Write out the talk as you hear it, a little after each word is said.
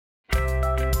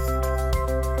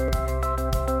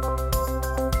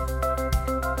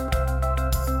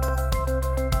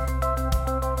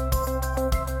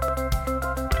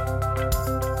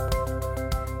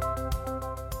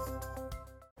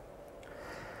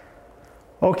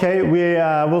Okay, we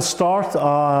will start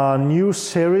a new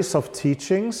series of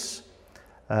teachings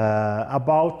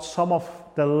about some of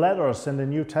the letters in the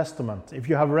New Testament. If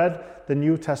you have read the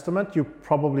New Testament, you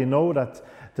probably know that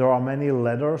there are many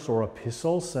letters or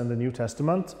epistles in the New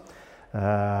Testament.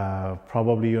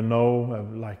 Probably you know,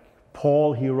 like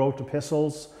Paul, he wrote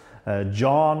epistles.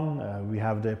 John, we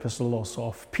have the epistles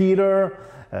of Peter,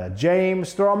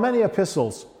 James. There are many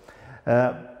epistles.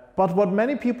 But what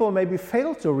many people maybe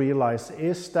fail to realize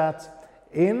is that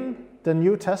in the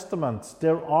New Testament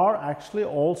there are actually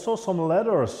also some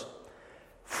letters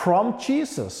from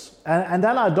Jesus. And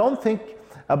then I don't think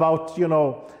about,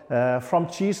 from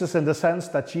Jesus in the sense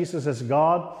that Jesus is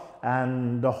God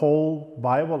and the whole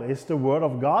Bible is the Word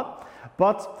of God.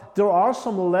 But there are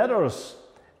some letters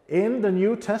in the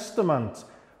New Testament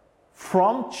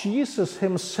from Jesus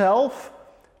himself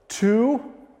to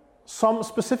some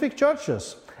specific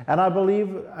churches. And I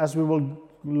believe, as we will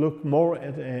look more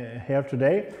at here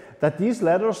today, that these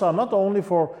letters are not only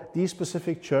for these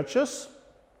specific churches,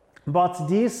 but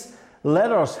these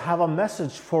letters have a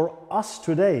message for us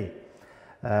today.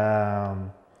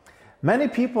 Many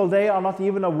people, they are not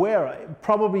even aware.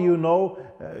 Probably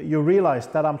you realize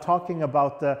that I'm talking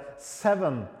about the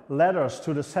 7 letters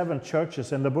to the 7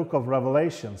 churches in the book of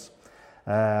Revelations.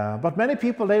 But many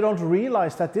people, they don't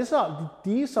realize that these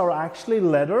are actually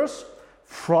letters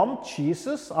from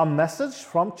Jesus, a message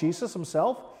from Jesus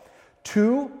himself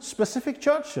to specific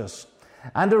churches.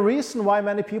 And the reason why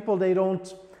many people, they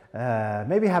don't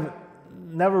maybe have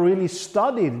never really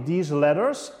studied these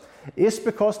letters is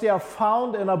because they are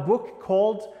found in a book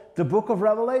called the Book of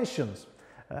Revelations.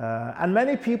 And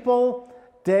many people,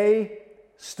 they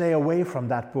stay away from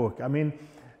that book. I mean,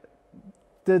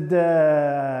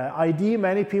 the idea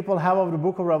many people have of the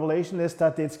book of Revelation is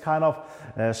that it's kind of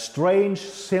strange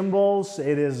symbols,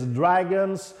 it is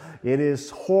dragons, it is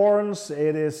horns,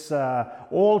 it is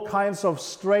all kinds of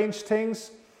strange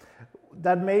things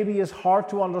that maybe is hard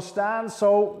to understand,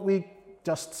 so we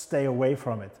just stay away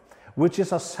from it. Which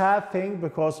is a sad thing,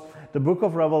 because the book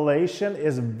of Revelation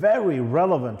is very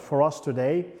relevant for us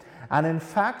today. And in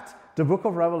fact, the book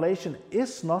of Revelation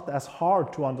is not as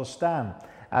hard to understand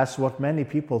as what many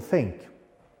people think.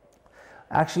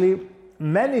 Actually,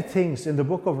 many things in the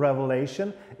book of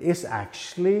Revelation is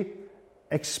actually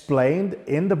explained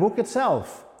in the book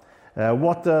itself.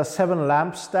 What the 7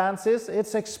 lampstands is,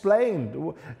 it's explained.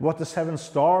 What the 7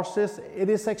 stars is, it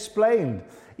is explained.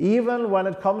 Even when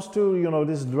it comes to,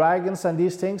 these dragons and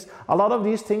these things, a lot of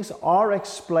these things are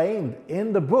explained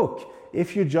in the book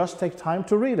if you just take time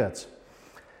to read it.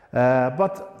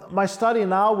 But my study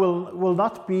now will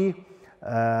not be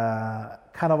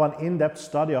kind of an in-depth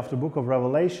study of the book of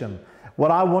Revelation. What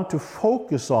I want to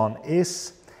focus on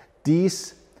is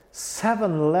these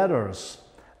 7 letters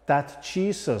that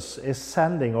Jesus is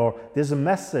sending, or this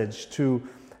message to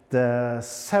the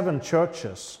 7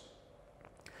 churches.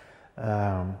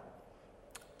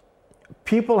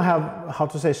 People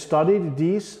have, studied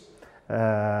these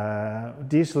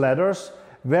letters.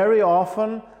 Very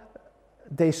often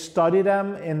they study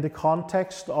them in the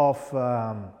context of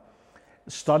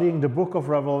studying the book of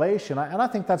Revelation, and I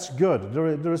think that's good.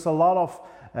 There is a lot of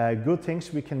good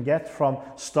things we can get from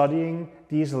studying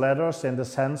these letters in the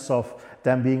sense of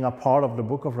them being a part of the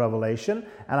book of Revelation,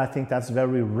 and I think that's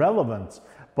very relevant.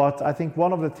 But I think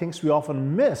one of the things we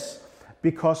often miss,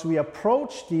 because we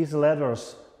approach these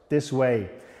letters this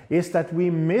way, is that we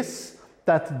miss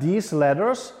that these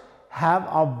letters have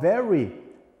a very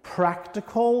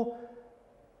practical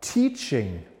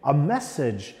teaching, a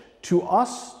message to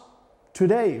us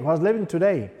today, who are living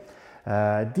today.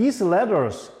 These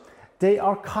letters, they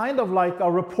are kind of like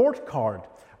a report card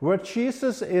where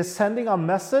Jesus is sending a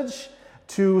message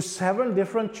to 7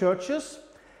 different churches,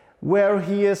 where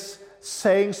he is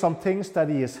saying some things that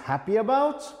he is happy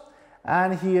about,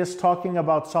 and he is talking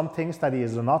about some things that he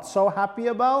is not so happy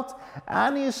about,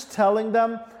 and he is telling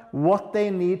them what they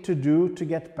need to do to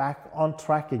get back on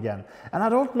track again. And I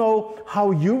don't know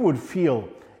how you would feel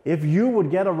if you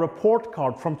would get a report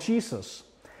card from Jesus,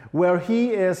 where he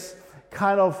is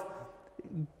kind of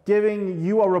giving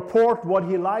you a report, what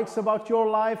he likes about your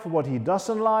life, what he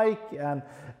doesn't like, and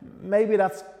maybe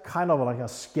that's kind of like a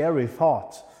scary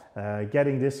thought,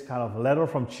 getting this kind of letter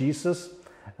from Jesus.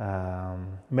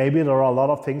 Maybe there are a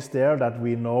lot of things there that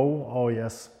we know, oh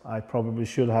yes, I probably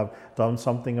should have done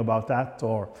something about that,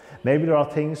 or maybe there are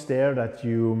things there that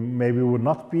you maybe would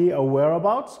not be aware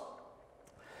about.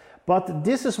 But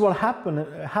this is what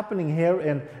happening here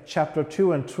in chapter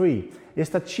 2 and 3, is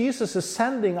that Jesus is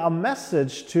sending a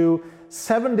message to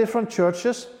 7 different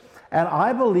churches, and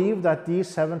I believe that these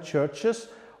 7 churches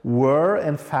were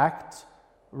in fact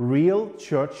real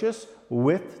churches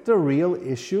with the real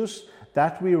issues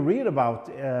that we read about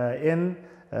in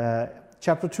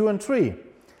chapter 2 and 3.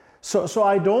 So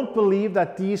I don't believe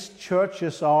that these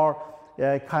churches are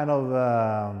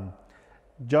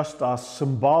just a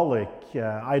symbolic.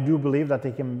 I do believe that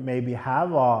they can maybe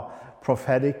have a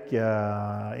prophetic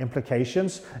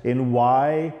implications in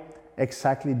why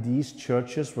exactly these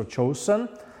churches were chosen.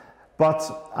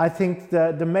 But I think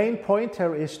the main point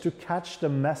here is to catch the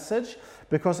message,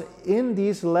 because in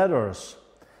these letters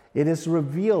it is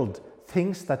revealed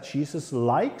things that Jesus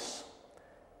likes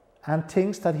and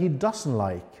things that he doesn't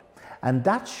like. And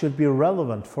that should be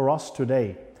relevant for us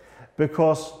today,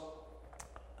 because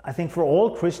I think for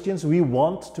all Christians we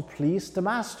want to please the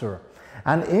Master.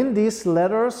 And in these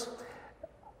letters,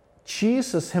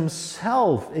 Jesus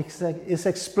himself is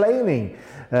explaining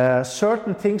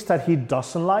certain things that he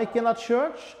doesn't like in a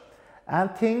church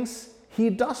and things he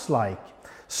does like.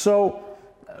 So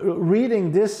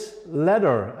reading this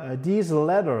letter, these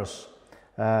letters,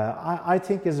 I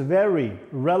think is very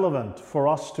relevant for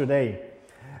us today.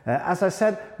 As I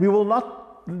said, we will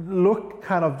not look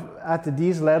at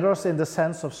these letters in the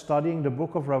sense of studying the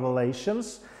book of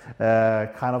Revelations,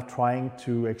 trying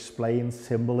to explain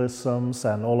symbolisms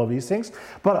and all of these things.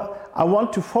 But I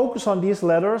want to focus on these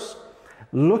letters,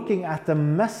 looking at the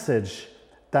message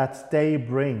that they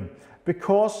bring,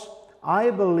 because I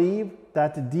believe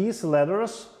that these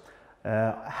letters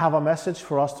have a message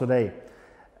for us today.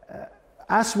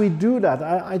 As we do that,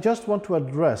 I just want to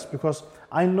address, because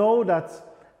I know that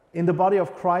in the body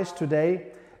of Christ today,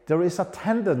 there is a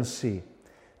tendency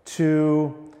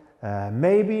to,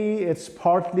 maybe it's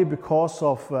partly because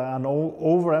of an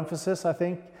overemphasis, I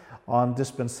think, on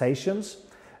dispensations.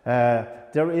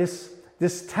 There is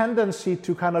this tendency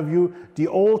to view the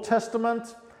Old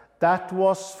Testament, that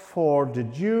was for the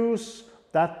Jews,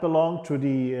 that belonged to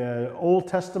the Old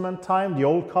Testament time, the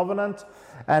Old Covenant.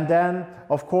 And then,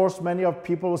 of course, many of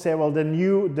people will say, well,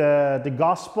 the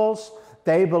Gospels,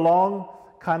 they belong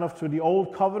to the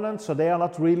Old Covenant, so they are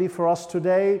not really for us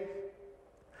today.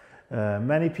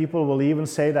 Many people will even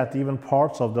say that even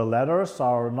parts of the letters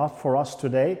are not for us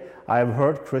today. I have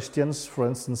heard Christians, for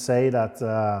instance, say that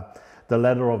the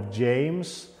letter of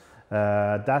James,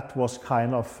 that was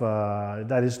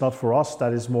that is not for us,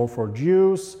 that is more for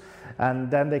Jews.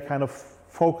 And then they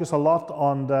focus a lot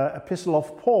on the epistle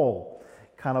of Paul,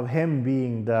 him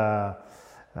being the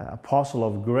apostle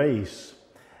of grace.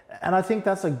 And I think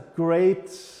that's a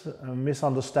great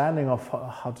misunderstanding of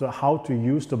how to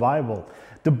use the Bible.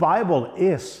 The Bible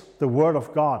is the Word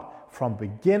of God from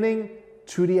beginning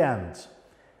to the end.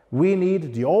 We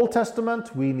need the Old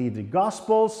Testament, we need the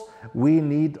Gospels, we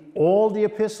need all the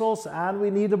epistles, and we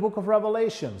need the book of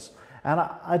Revelations. And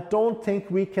I don't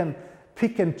think we can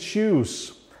pick and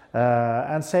choose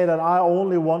and say that I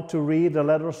only want to read the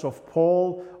letters of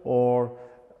Paul or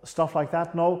stuff like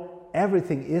that. No.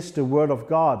 Everything is the Word of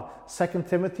God. 2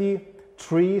 Timothy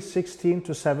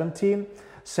 3:16-17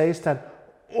 says that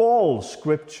all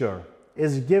Scripture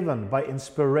is given by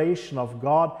inspiration of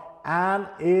God and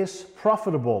is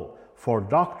profitable for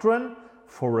doctrine,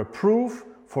 for reproof,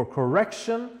 for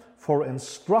correction, for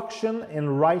instruction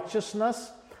in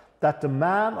righteousness, that the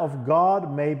man of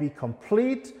God may be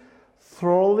complete,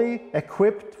 thoroughly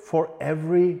equipped for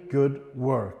every good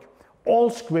work. All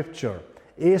Scripture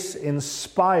is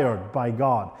inspired by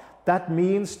God. That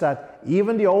means that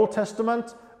even the Old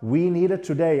Testament, we need it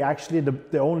today. Actually,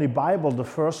 the only Bible the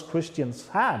first Christians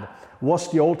had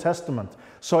was the Old Testament.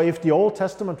 So if the Old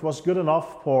Testament was good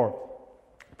enough for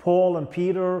Paul and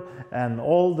Peter and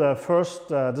all the first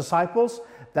disciples,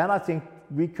 then I think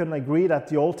we can agree that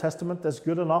the Old Testament is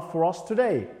good enough for us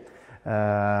today.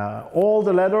 All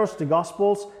the letters, the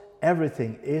Gospels,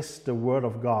 everything is the Word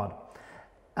of God.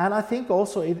 And I think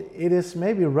also it is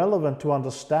maybe relevant to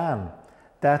understand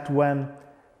that when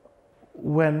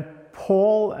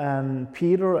Paul and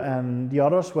Peter and the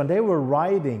others, when they were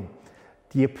writing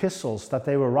the epistles that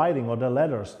they were writing, or the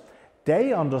letters,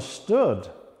 they understood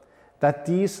that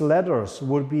these letters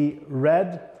would be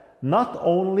read not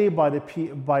only by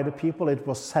the people it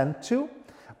was sent to,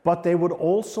 but they would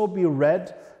also be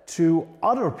read to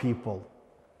other people.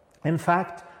 In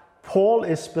fact, Paul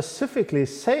is specifically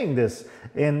saying this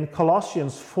in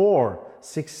Colossians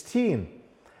 4:16.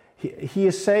 He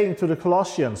is saying to the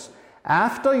Colossians,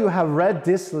 after you have read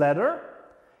this letter,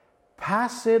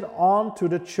 pass it on to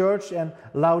the church in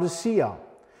Laodicea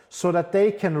so that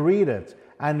they can read it.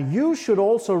 And you should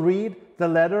also read the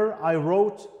letter I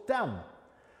wrote them.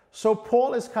 So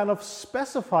Paul is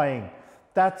specifying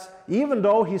that even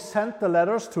though he sent the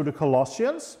letters to the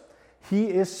Colossians, he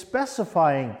is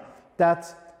specifying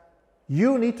that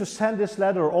you need to send this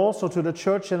letter also to the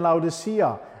church in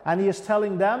Laodicea. And he is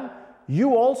telling them,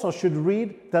 you also should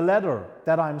read the letter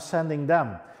that I'm sending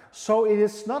them. So it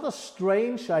is not a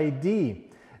strange idea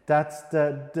that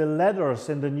the letters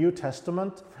in the New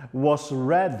Testament was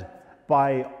read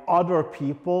by other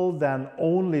people than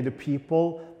only the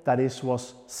people that it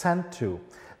was sent to.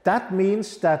 That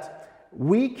means that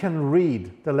we can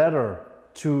read the letter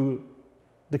to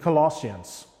the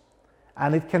Colossians,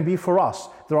 and it can be for us.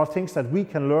 There are things that we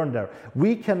can learn there.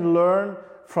 We can learn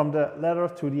from the letter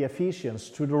to the Ephesians,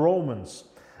 to the Romans.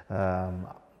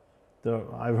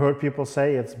 I've heard people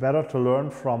say it's better to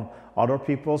learn from other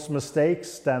people's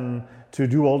mistakes than to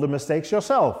do all the mistakes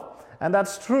yourself. And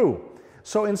that's true.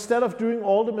 So instead of doing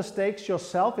all the mistakes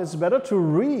yourself, it's better to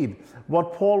read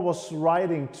what Paul was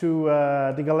writing to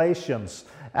the Galatians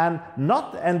and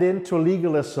not end into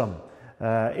legalism.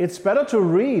 It's better to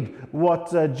read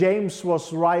what James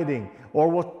was writing or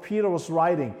what Peter was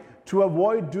writing to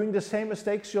avoid doing the same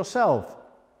mistakes yourself.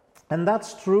 And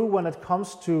that's true when it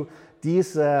comes to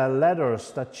these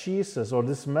letters that Jesus, or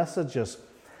these messages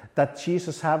that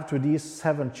Jesus have to these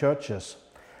 7 churches.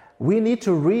 We need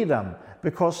to read them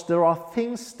because there are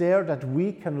things there that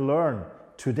we can learn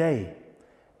today.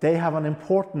 They have an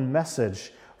important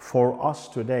message for us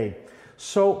today.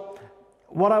 So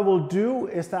what I will do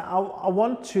is that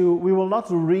we will not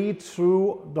read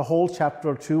through the whole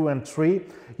chapter 2 and 3.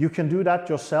 You can do that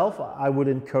yourself. I would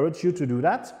encourage you to do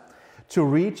that, to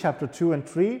read chapter 2 and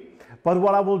 3. But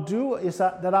what I will do is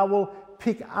that I will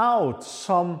pick out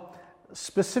some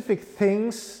specific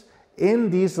things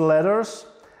in these letters,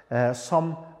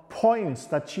 some points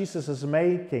that Jesus is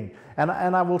making. And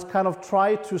I will kind of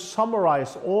try to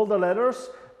summarize all the letters,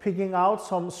 picking out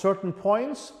some certain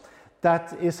points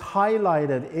that is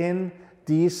highlighted in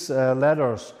these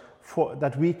letters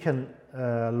that we can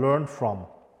learn from.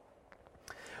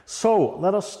 So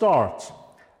let us start.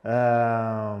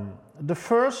 The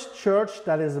first church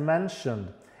that is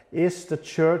mentioned is the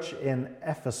church in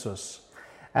Ephesus.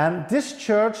 And this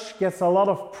church gets a lot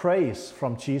of praise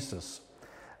from Jesus.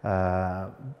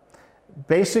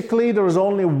 Basically, there is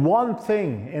only one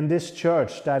thing in this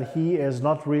church that he is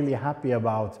not really happy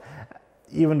about,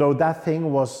 even though that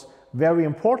thing was very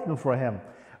important for him.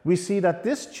 We see that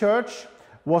this church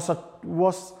was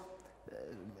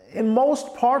in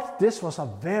most part, this was a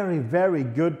very, very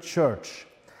good church.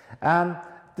 And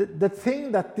the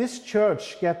thing that this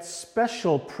church gets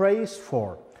special praise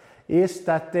for is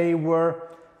that they were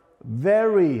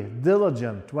very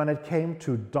diligent when it came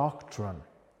to doctrine.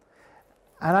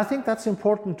 And I think that's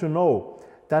important to know,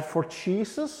 that for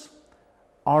Jesus,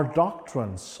 our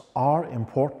doctrines are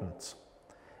important.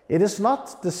 It is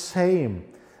not the same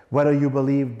whether you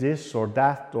believe this or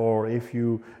that, or if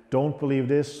you don't believe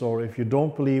this, or if you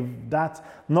don't believe that.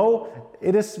 No,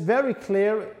 it is very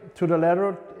clear to the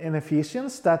letter in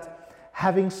Ephesians that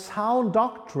having sound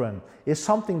doctrine is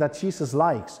something that Jesus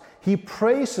likes. He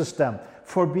praises them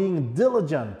for being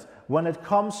diligent when it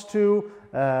comes to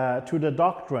the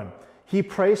doctrine. He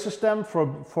praises them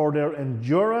for their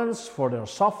endurance, for their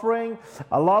suffering,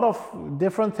 a lot of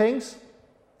different things.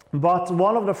 But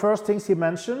one of the first things he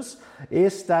mentions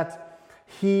is that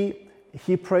he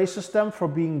praises them for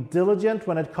being diligent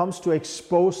when it comes to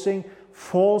exposing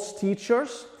false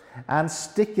teachers and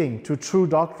sticking to true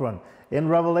doctrine. In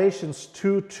Revelations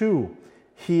 2:2,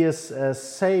 he is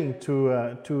saying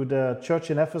to the church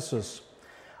in Ephesus,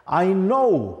 I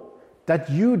know that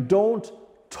you don't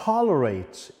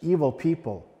tolerate evil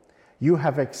people. You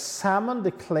have examined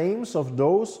the claims of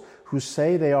those who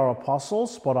say they are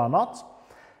apostles but are not.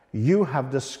 You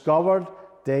have discovered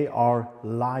they are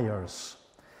liars.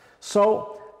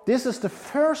 So this is the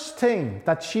first thing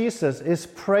that Jesus is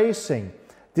praising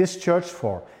this church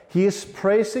for. He is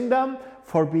praising them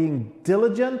for being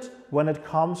diligent when it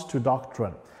comes to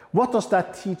doctrine. What does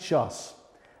that teach us?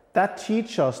 That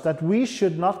teaches us that we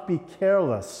should not be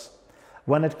careless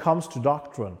when it comes to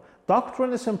doctrine.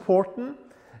 Doctrine is important.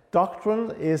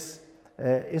 Doctrine is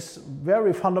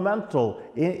very fundamental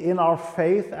in our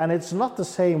faith, and it's not the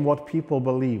same what people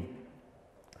believe.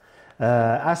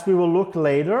 As we will look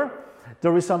later,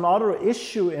 there is another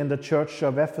issue in the church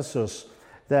of Ephesus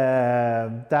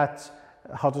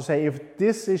if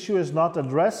this issue is not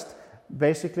addressed,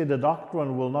 basically the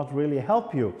doctrine will not really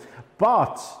help you.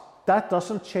 But that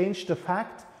doesn't change the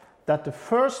fact that the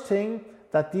first thing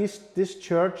that this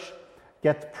church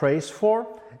gets praise for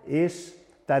is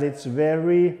that it's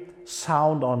very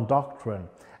sound on doctrine.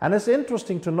 And it's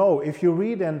interesting to know, if you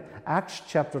read in Acts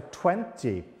chapter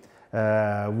 20,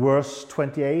 verse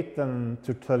 28 and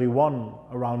to 31,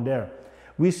 around there,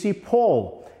 we see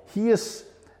Paul. He is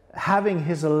having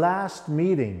his last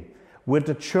meeting with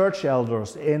the church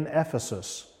elders in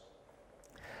Ephesus.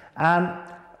 And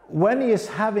when he is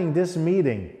having this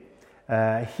meeting,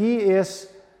 he is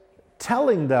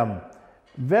telling them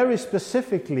very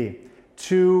specifically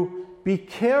to be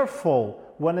careful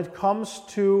when it comes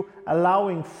to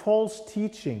allowing false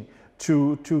teaching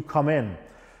to come in.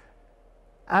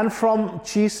 And from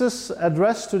Jesus'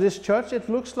 address to this church, it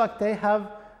looks like they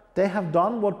have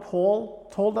done what Paul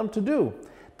told them to do.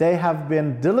 They have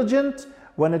been diligent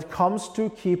when it comes to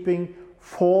keeping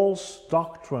false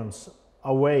doctrines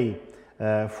away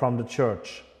from the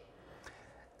church.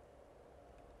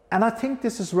 And I think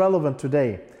this is relevant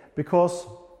today, because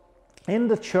in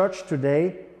the church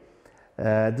today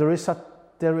there is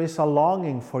a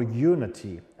longing for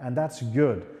unity, and that's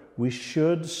good. We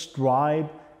should strive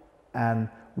and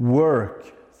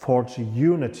work towards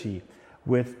unity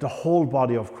with the whole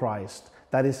body of Christ.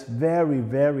 That is very,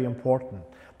 very important.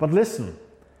 But listen,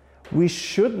 we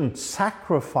shouldn't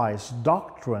sacrifice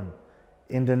doctrine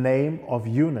in the name of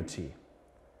unity.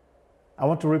 I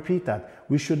want to repeat that.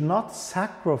 We should not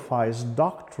sacrifice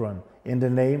doctrine in the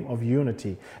name of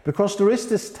unity, because there is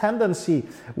this tendency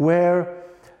where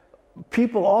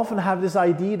people often have this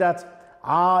idea that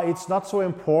it's not so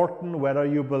important whether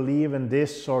you believe in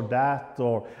this or that,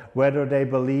 or whether they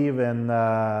believe in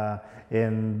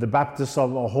the baptism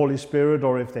of the Holy Spirit,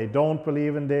 or if they don't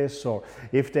believe in this, or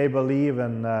if they believe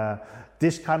in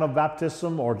this kind of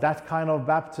baptism or that kind of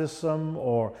baptism,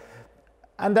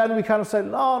 and then we kind of say,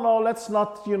 no, let's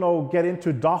not, get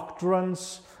into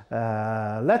doctrines.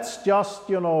 Let's just,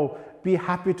 be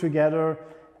happy together.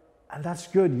 And that's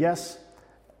good, yes.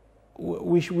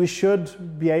 We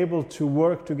should be able to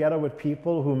work together with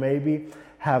people who maybe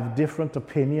have different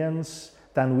opinions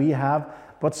than we have.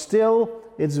 But still,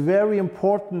 it's very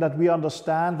important that we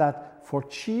understand that for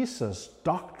Jesus,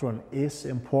 doctrine is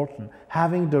important,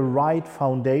 having the right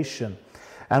foundation.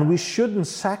 And we shouldn't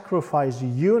sacrifice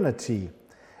unity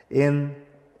in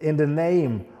the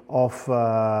name of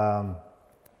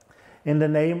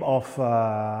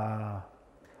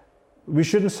we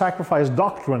shouldn't sacrifice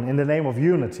doctrine in the name of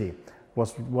unity,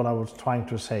 was what I was trying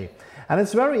to say. And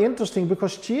it's very interesting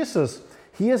because Jesus,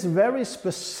 he is very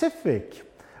specific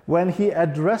when he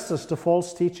addresses the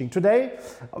false teaching. Today,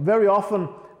 very often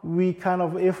we kind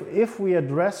of, if we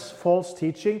address false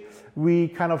teaching, we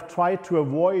kind of try to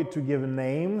avoid to give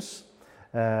names,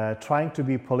 trying to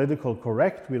be political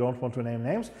correct. We don't want to name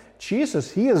names.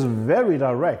 Jesus, he is very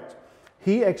direct.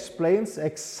 He explains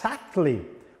exactly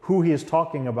who he is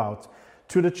talking about.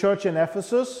 To the church in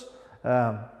Ephesus,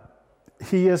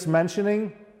 he is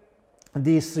mentioning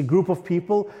this group of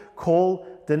people called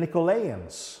the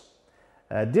Nicolaitans.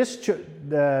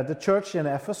 The church in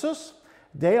Ephesus,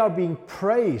 they are being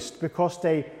praised because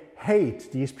they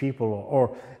hate these people.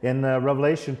 Or in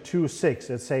Revelation 2:6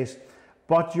 it says,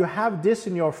 "But you have this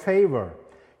in your favor.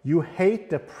 You hate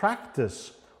the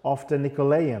practice of the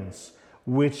Nicolaitans,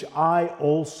 which I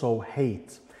also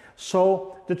hate."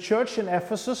 So the church in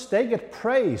Ephesus, they get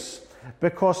praise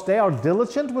because they are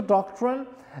diligent with doctrine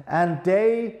and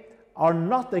they are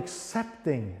not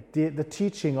accepting the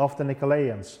teaching of the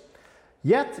Nicolaitans.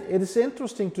 Yet it is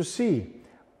interesting to see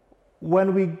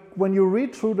when you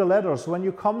read through the letters, when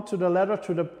you come to the letter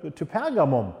to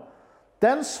Pergamum,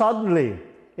 then suddenly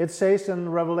it says in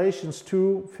Revelations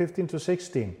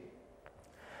 2:15-16,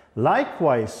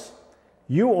 "Likewise,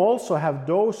 you also have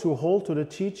those who hold to the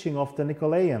teaching of the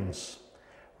Nicolaitans.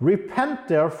 Repent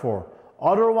therefore,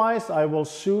 otherwise I will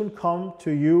soon come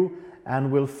to you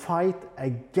and will fight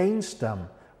against them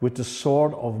with the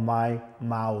sword of my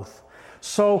mouth."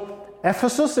 So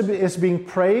Ephesus is being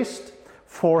praised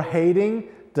for hating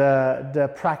the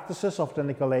practices of the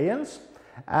Nicolaitans,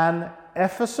 and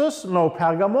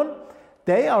Pergamon,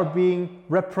 they are being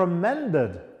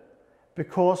reprimanded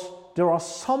because there are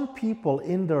some people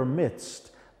in their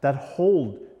midst that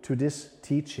hold to this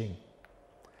teaching.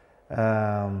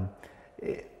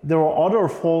 There are other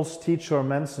false teachers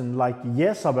mentioned, like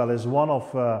Jezebel is one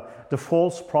of the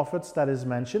false prophets that is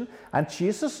mentioned, and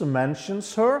Jesus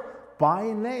mentions her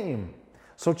by name.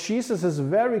 So Jesus is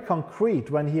very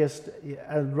concrete when he is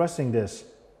addressing this.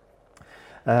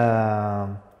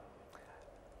 I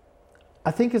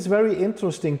think it's very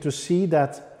interesting to see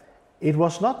that it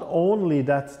was not only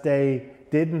that they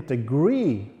didn't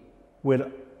agree with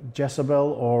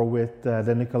Jezebel or with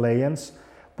the Nicolaitans,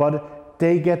 but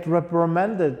they get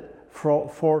reprimanded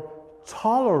for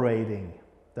tolerating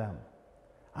them.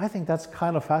 I think that's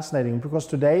kind of fascinating because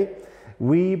today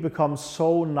we become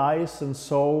so nice and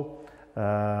so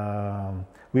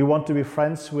we want to be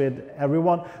friends with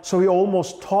everyone, so we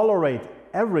almost tolerate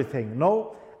everything.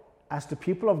 No, as the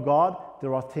people of God,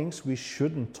 there are things we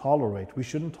shouldn't tolerate. We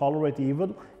shouldn't tolerate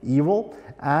evil,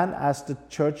 and as the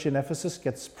church in Ephesus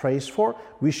gets praised for,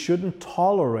 we shouldn't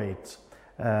tolerate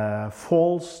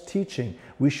false teaching.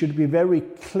 We should be very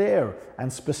clear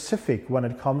and specific when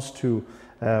it comes to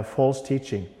false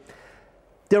teaching.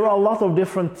 There are a lot of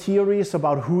different theories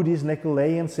about who these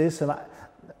Nicolaitans is, and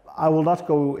I will not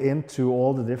go into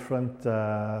all the different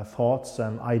thoughts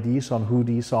and ideas on who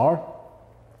these are,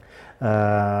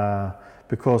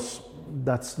 because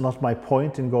that's not my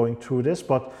point in going through this.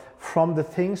 But from the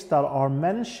things that are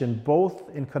mentioned, both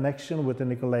in connection with the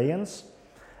Nicolaitans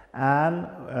and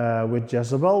with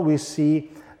Jezebel, we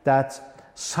see that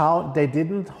they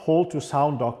didn't hold to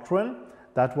sound doctrine.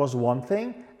 That was one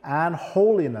thing. And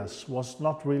holiness was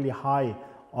not really high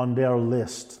on their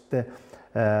list. The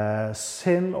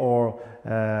sin or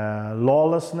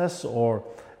lawlessness or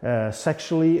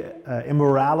sexually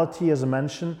immorality is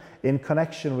mentioned in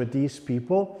connection with these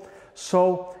people.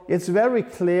 So it's very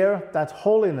clear that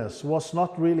holiness was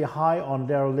not really high on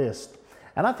their list.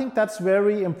 And I think that's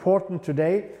very important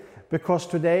today, because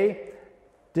today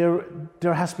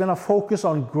there has been a focus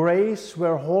on grace,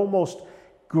 where almost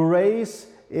grace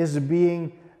is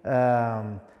being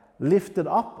lifted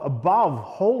up above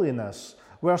holiness,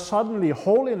 where suddenly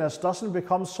holiness doesn't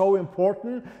become so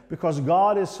important because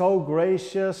God is so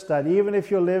gracious that even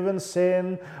if you live in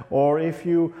sin, or if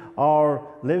you are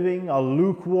living a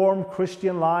lukewarm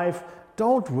Christian life,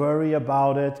 don't worry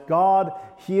about it. God,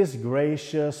 He is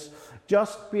gracious.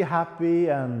 Just be happy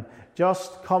and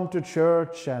just come to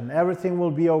church and everything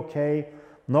will be okay.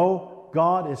 No,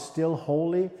 God is still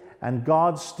holy, and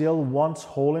God still wants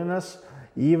holiness.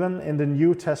 Even in the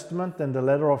New Testament, in the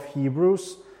letter of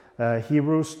Hebrews,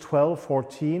 Hebrews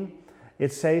 12:14,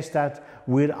 it says that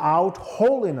without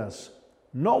holiness,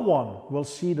 no one will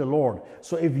see the Lord.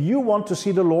 So if you want to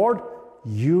see the Lord,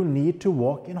 you need to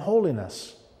walk in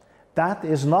holiness. That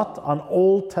is not an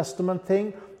Old Testament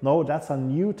thing. No, that's a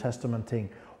New Testament thing.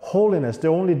 Holiness. The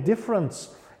only difference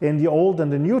in the Old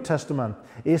and the New Testament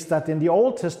is that in the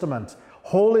Old Testament,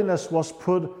 holiness was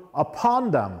put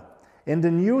upon them. In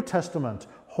the New Testament,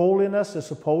 holiness is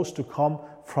supposed to come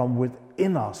from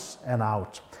within us and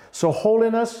out. So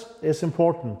holiness is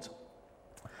important.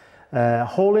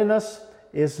 Holiness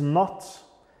is not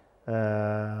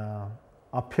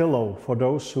a pillow for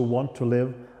those who want to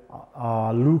live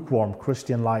a lukewarm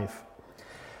Christian life.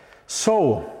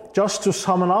 So, just to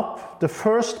sum it up, the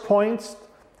first point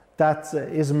that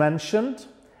is mentioned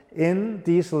in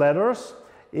these letters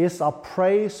is a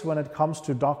praise when it comes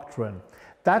to doctrine.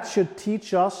 That should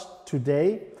teach us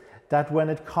today that when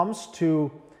it comes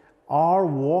to our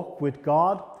walk with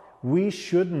God, we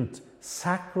shouldn't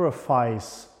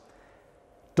sacrifice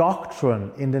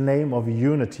doctrine in the name of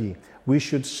unity. We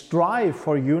should strive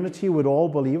for unity with all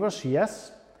believers,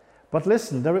 yes. But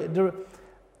listen,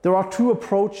 there are two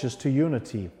approaches to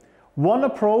unity. One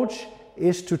approach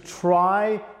is to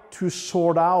try to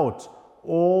sort out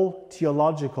all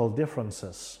theological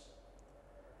differences.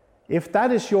 If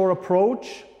that is your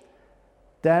approach,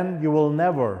 then you will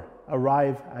never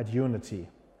arrive at unity.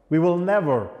 We will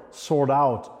never sort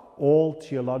out all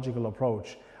theological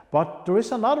approach. But there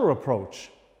is another approach.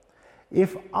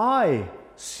 If I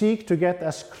seek to get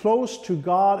as close to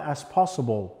God as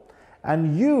possible,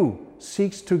 and you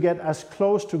seek to get as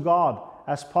close to God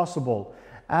as possible,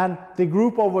 and the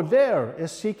group over there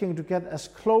is seeking to get as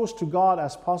close to God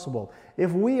as possible,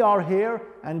 if we are here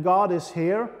and God is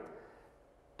here,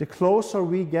 the closer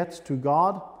we get to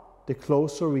God, the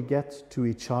closer we get to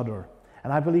each other.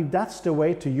 And I believe that's the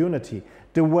way to unity.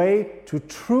 The way to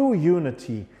true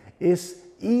unity is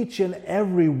each and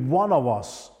every one of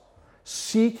us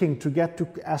seeking to get to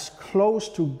as close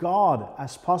to God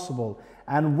as possible.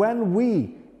 And when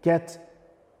we get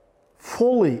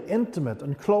fully intimate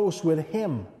and close with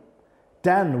Him,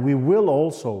 then we will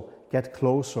also get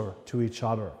closer to each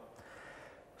other.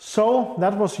 So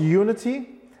that was unity.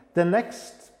 The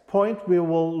next point we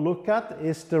will look at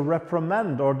is the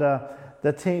reprimand, or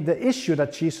the issue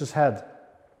that Jesus had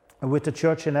with the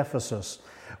church in Ephesus,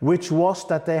 which was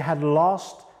that they had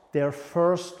lost their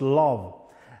first love.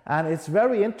 And it's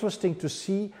very interesting to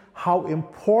see how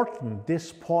important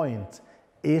this point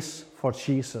is for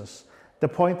Jesus, the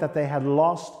point that they had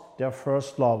lost their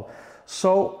first love.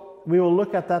 So we will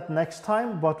look at that next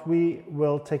time, but we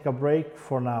will take a break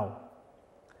for now.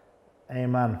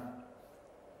 Amen.